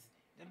it is.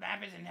 The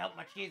map doesn't help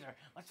much either.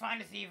 Let's find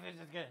to see if it's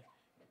as good.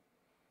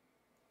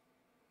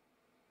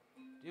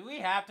 Do we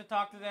have to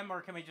talk to them,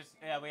 or can we just...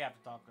 Yeah, we have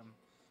to talk to them.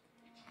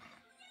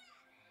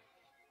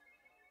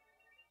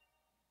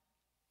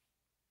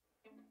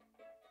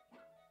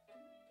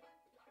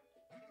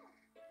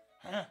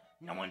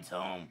 No one's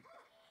home.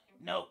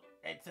 Nope,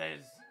 it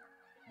says,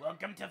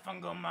 welcome to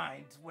Fungal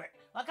Mines, where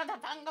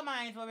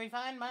we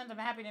find mines of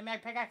happy to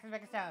make pickaxes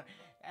make a sound.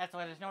 That's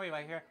why there's nobody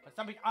right here, but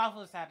something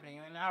awful is happening,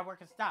 and our work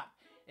has stopped.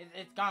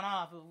 It's gone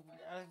off.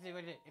 If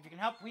you can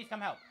help, please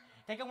come help.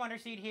 Take a wonder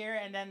seed here,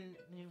 and then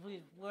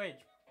please bridge.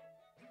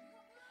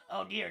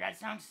 Oh dear, that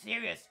sounds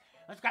serious.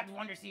 Let's grab the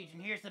wonder seeds,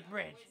 and here's the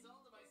bridge.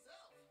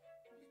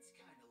 It's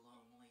kind of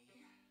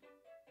lonely.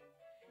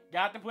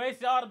 Got the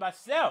place all to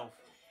myself.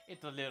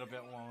 It's a little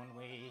bit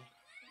lonely.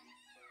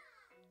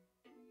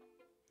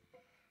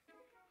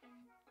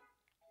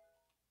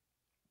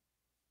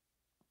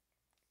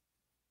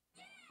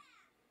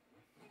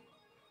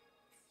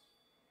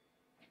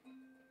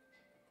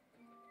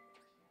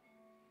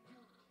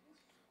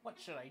 What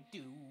should I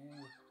do?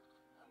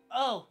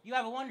 Oh, you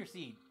have a wonder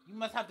seed. You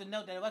must have to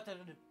note that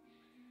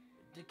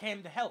it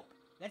came to help.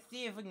 Let's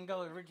see if we can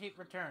go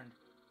return.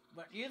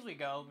 But usually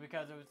go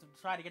because it was to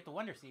try to get the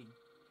wonder seed.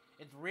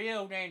 It's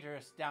real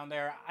dangerous down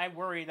there. I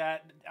worry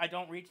that I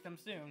don't reach them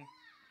soon.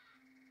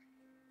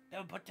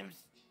 They'll put them...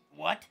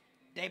 What?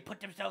 They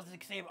put themselves to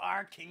save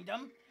our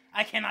kingdom?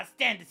 I cannot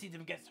stand to see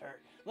them get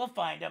hurt. We'll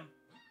find them.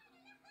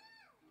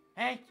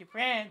 Thank you,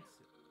 friends.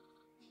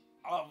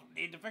 I'll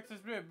need to fix this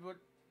rib with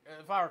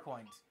flower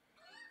coins.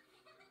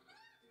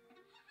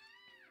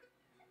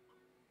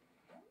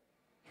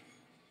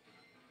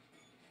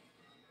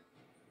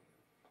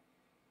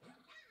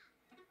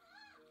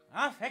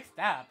 I'll fix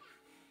that.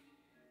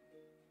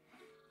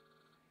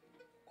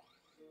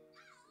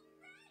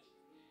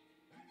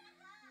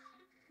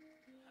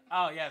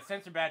 Oh yeah,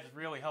 sensor badge is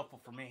really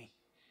helpful for me.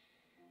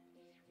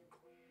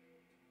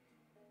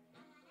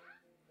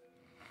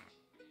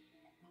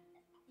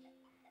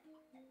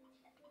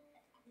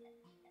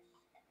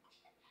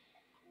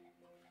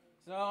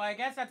 So I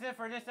guess that's it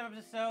for this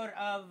episode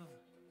of...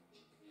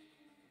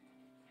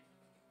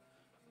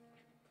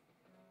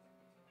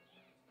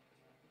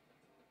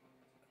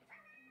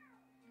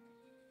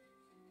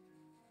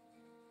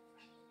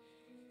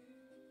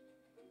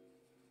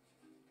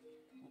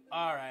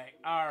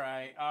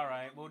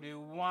 Alright. We'll do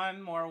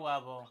one more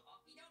level.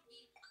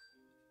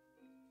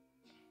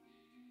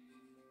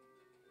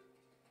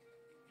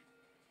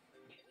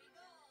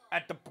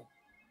 At the...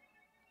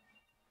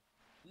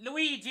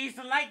 Luigi's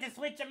the light to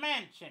switch a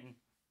mansion.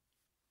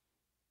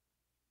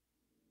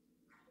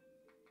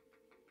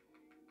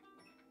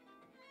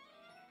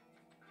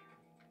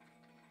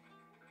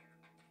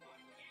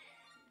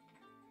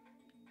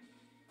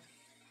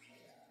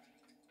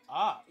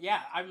 Ah,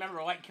 yeah, I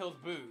remember light kills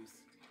booze.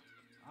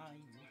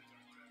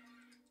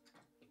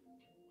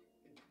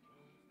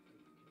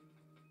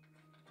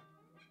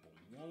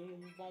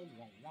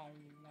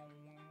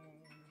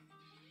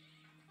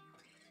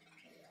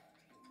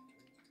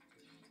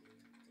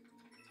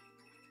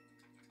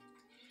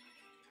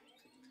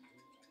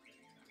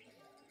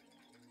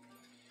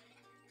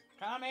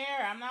 Come here,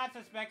 I'm not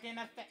suspecting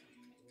a thing.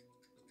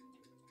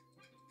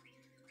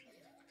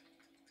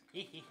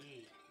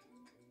 Hehehe.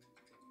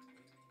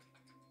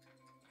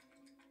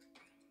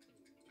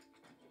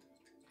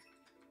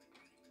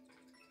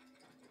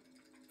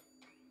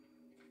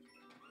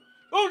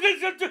 Oh,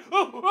 this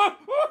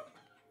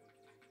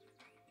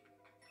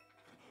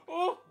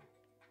oh.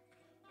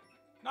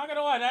 Not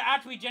gonna lie, that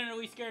actually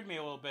genuinely scared me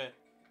a little bit.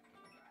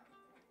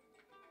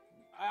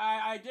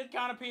 I did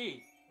kind of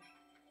pee.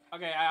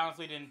 Okay, I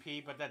honestly didn't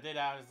pee, but that did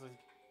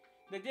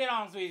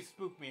honestly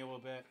spook me a little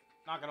bit.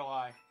 Not gonna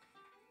lie.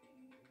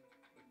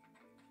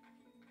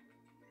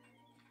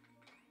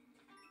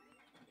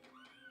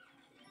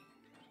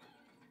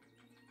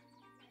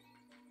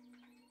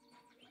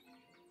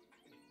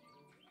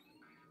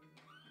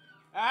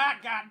 Ah,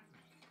 God.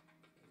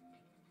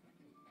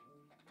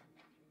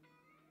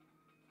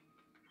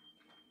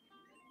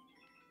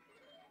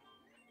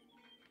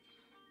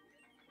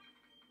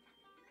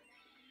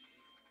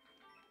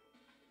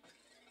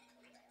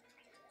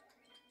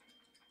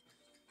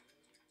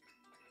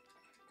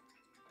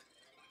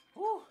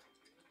 Whew.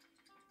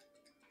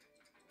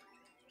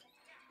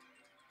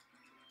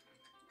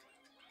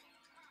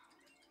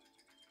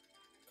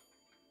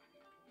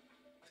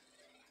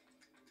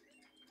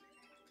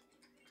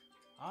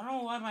 I don't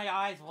know why my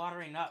eye's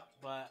watering up,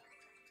 but...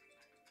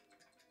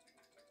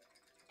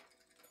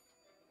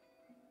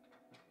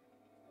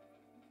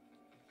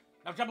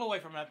 Now jump away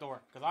from that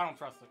door, because I don't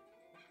trust it.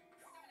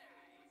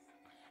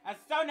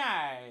 That's so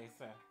nice!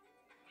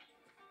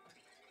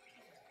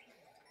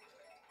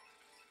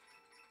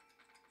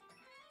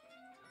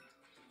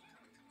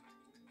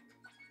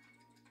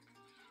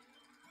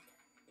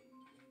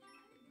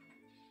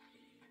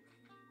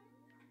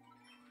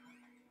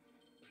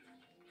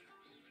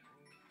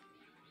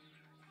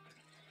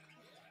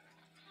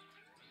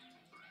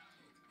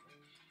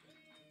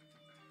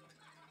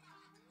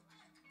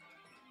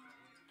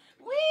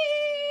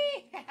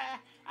 Whee!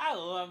 I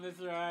love this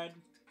ride.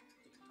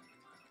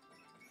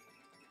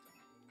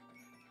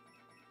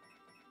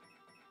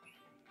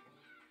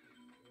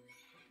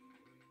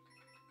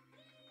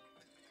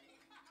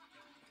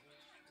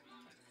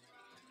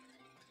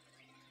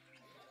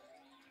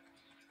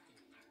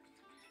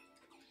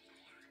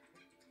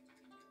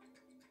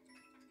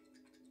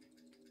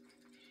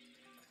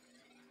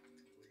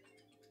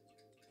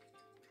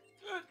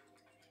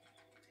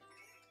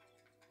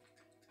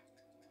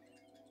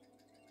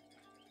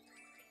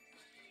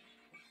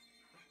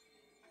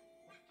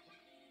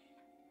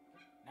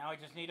 Now I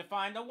just need to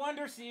find the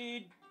Wonder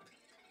Seed.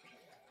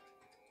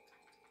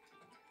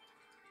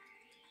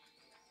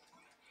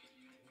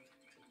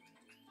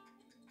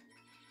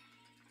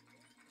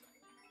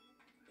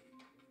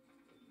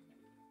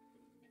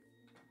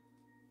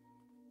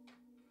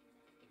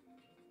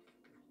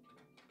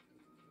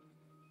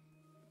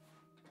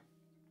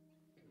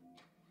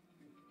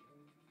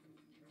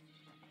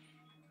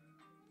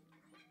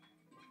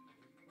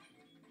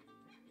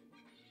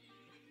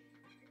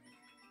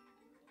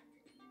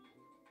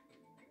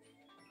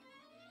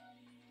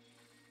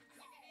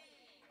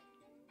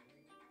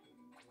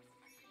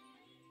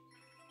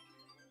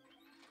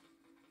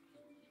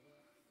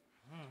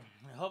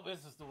 I hope this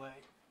is the way.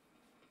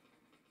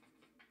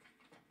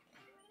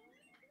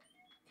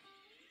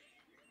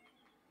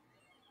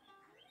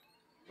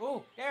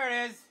 Oh, there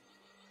it is.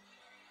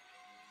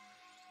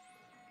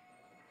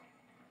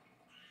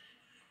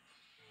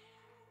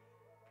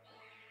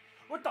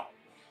 What the?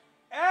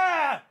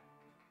 Ah!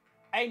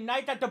 A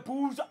night at the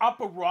Booze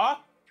Opera?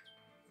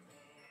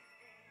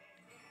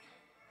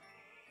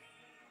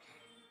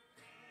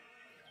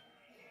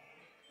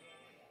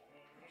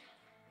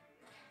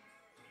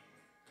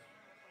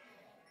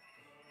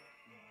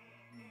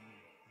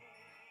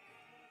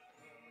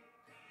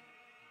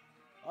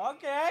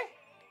 Okay.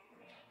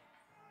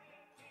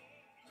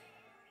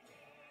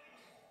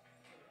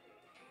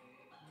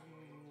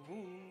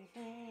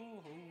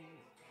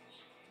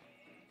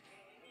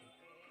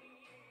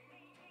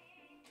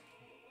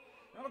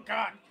 Oh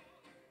God.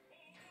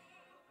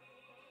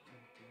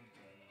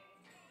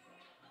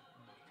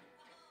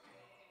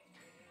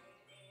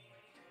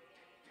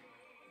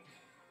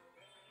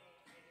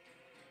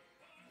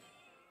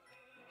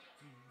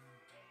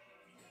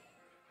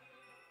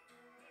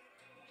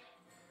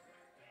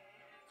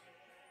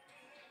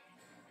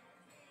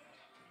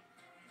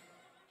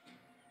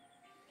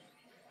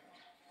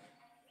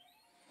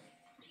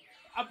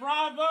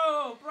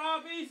 Bravo!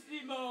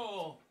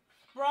 Bravissimo!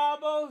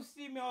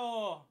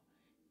 Bravissimo!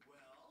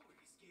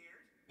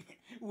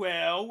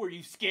 Well, were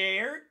you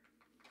scared?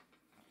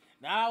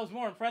 Nah, I was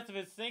more impressed with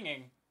his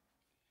singing.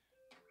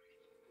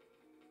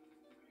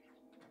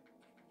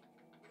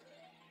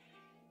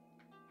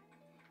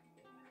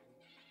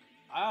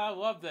 I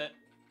loved it.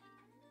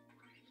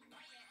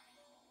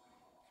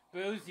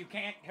 Booze, you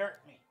can't hurt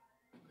me.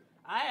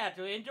 I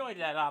actually enjoyed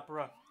that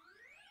opera.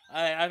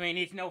 I mean,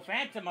 he's no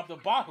Phantom of the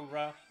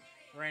Bahura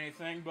or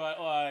anything, but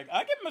like,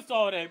 I give him a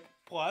solid A+.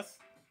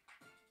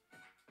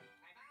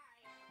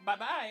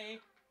 Bye-bye.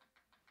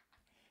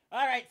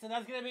 Alright, so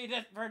that's gonna be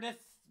it for this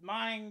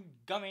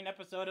mind-gumming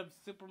episode of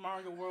Super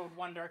Mario World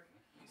Wonder.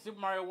 Super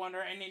Mario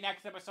Wonder. In the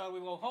next episode, we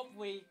will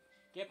hopefully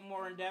get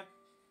more in-depth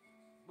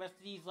rest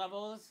of these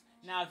levels.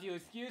 Now, if you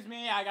excuse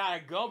me, I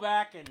gotta go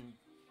back and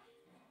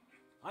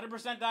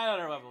 100% that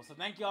other level. So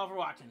thank you all for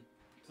watching.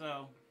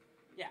 So,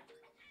 yeah.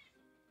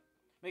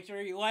 Make sure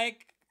you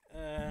like,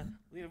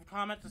 leave a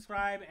comment,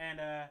 subscribe, and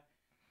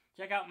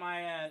check out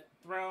my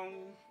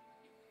throne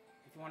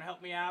if you want to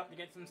help me out to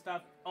get some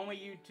stuff. Only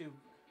YouTube.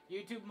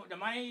 YouTube, the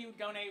money you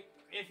donate,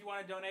 if you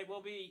want to donate,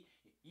 will be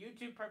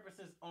YouTube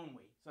purposes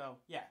only. So,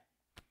 yeah.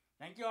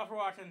 Thank you all for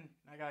watching.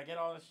 I gotta get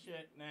all this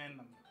shit, and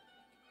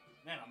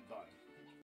then I'm done.